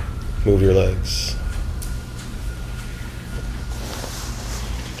 move your legs.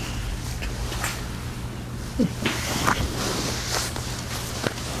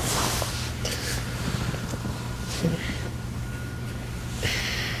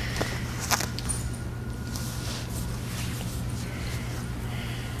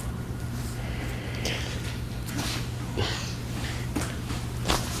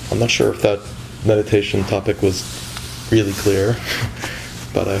 I'm not sure if that meditation topic was really clear,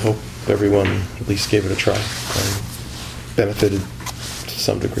 but I hope everyone at least gave it a try and benefited to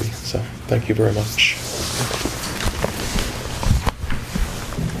some degree. So thank you very much.